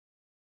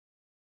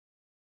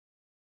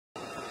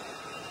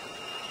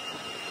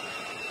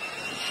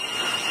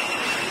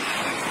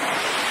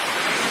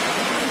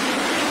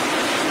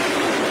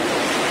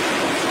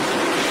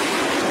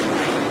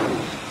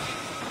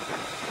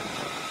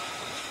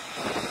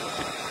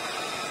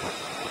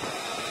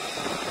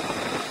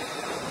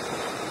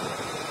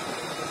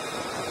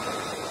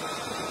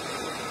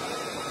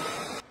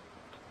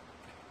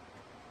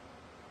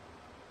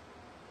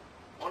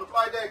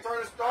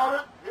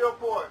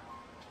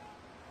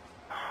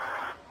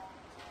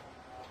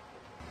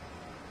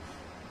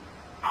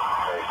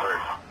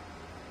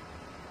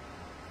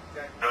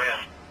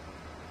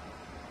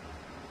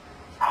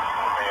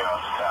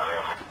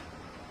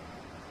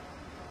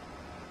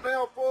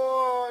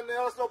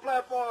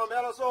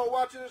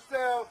watch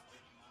yourself.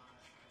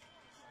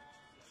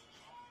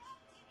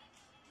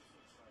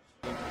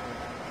 5-1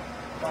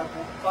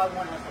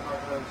 has the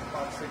hard roads,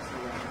 5-6 is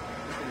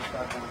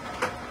 5-1.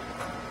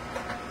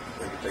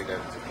 So you can take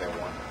that to cat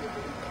 1.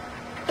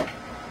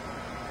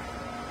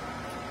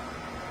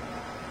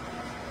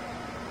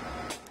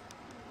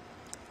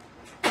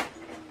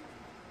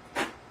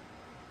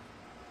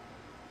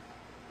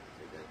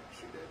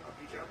 Shoot that off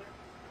each other.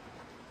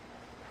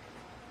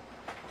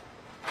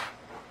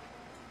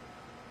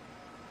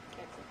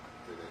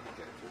 Do that to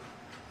cat 2.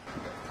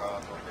 Got the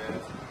cards on there.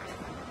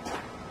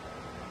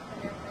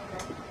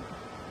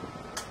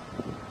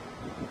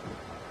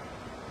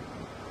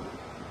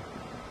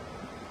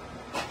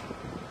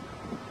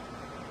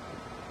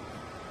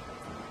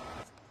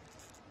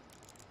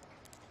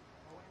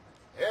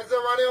 Heads up,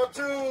 Ronnie on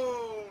 2.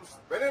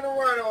 Spinning the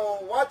Rhino.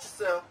 Watch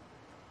yourself.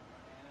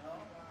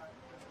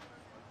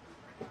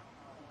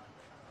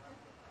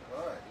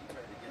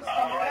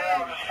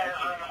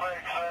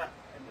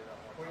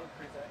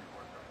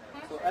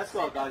 So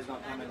escort guys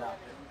not coming out.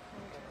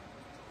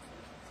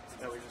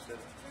 No, we just did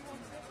it.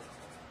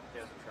 He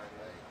hasn't tried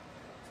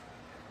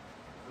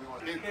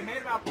it. They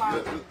made about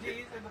 5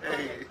 G's in the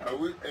Hey, are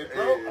we? Hey,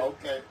 bro.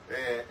 Okay.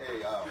 Hey,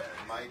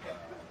 Mike.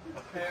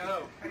 Hey,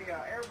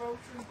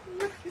 airboats.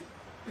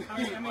 How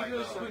many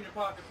bills you put in your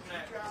pocket from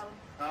that?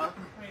 Huh? How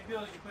many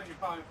bills you put in your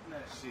pocket from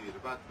that? Shit,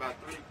 about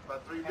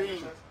three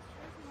beans.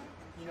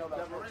 You know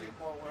about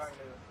 424, we're going to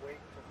wait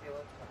to feel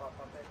it, to hot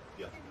pump it?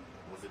 Yeah.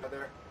 Was it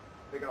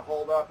They're going to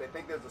hold up. They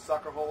think there's a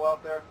sucker hole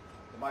out there.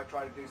 They might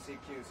try to do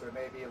CQ, so there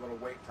may be a little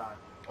wait time.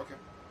 Okay.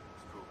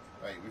 That's cool.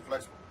 Hey, we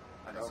flexible.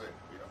 Like I said,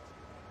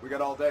 We got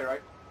all day,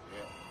 right?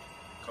 Yeah.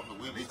 A couple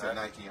of wheelies to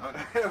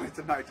 1900. It's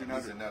a 1900.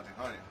 It's a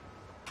 1900.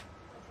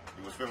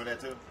 You was filming that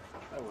too?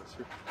 I was,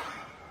 sure.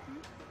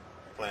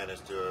 The plan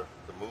is to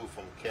move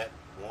from cat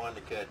 1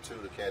 to cat 2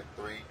 to cat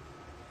 3,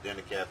 then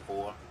to cat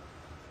 4.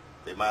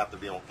 They might have to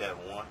be on cat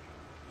 1.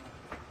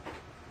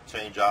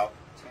 Change out.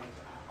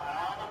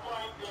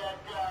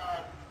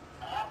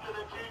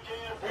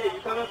 Hey,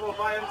 you coming for a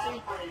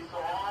 5MC?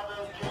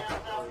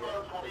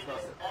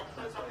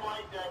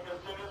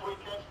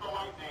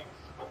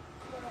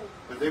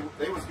 Because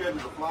they were scheduled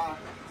to fly.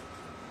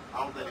 I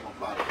don't think they're going to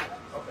fly today.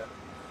 Okay.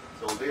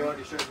 So they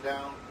already shut it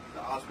down.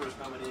 The Oscar's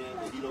coming in.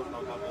 The Helo's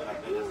going to come in. I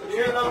think that's You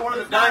hear another one of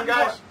the dime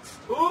guys?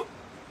 Who?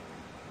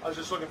 I was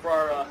just looking for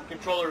our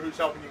controller who's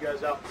helping you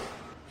guys out.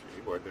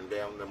 You working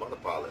down them other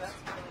pilots.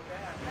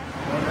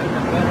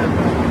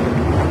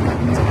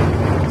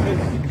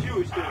 It's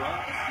huge, too, huh?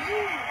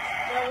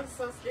 That was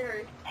so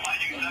scary.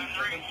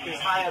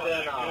 It's higher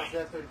than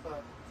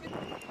F-35.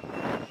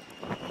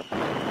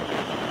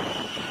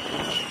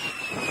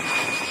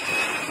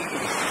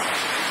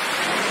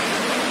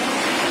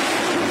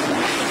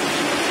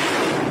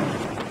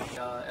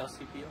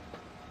 LCPO?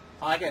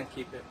 Oh, I can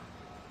keep it.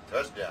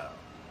 Touchdown.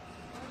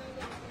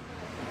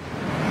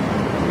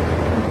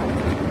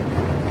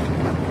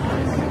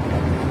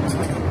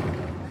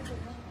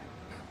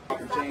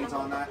 Chains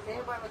on that. Okay.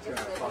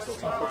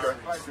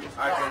 I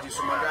can do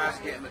some more guys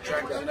getting the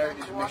trackers and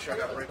everything to make sure I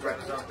got brake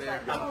riders out there.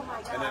 And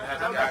then have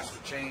the guys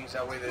for chains.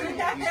 That way these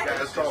guys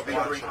Let's call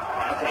V3. If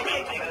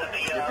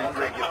V3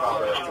 gets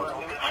out of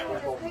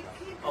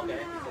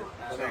Okay.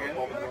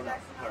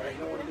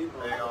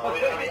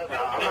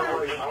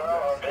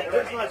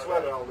 It's nice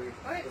weather, I'll leave.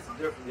 It's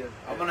different, yeah.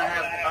 I'm gonna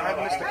have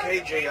Mr.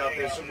 KJ out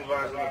there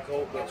supervising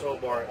the tow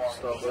bar and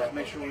stuff, but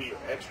make sure we're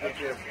extra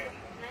careful.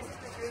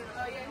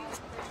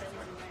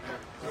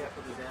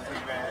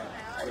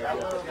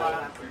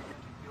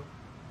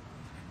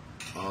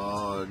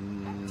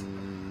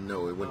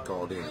 No, it wasn't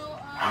called in.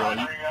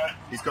 No,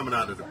 he's coming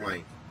out of the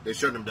plane. They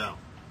shut him down.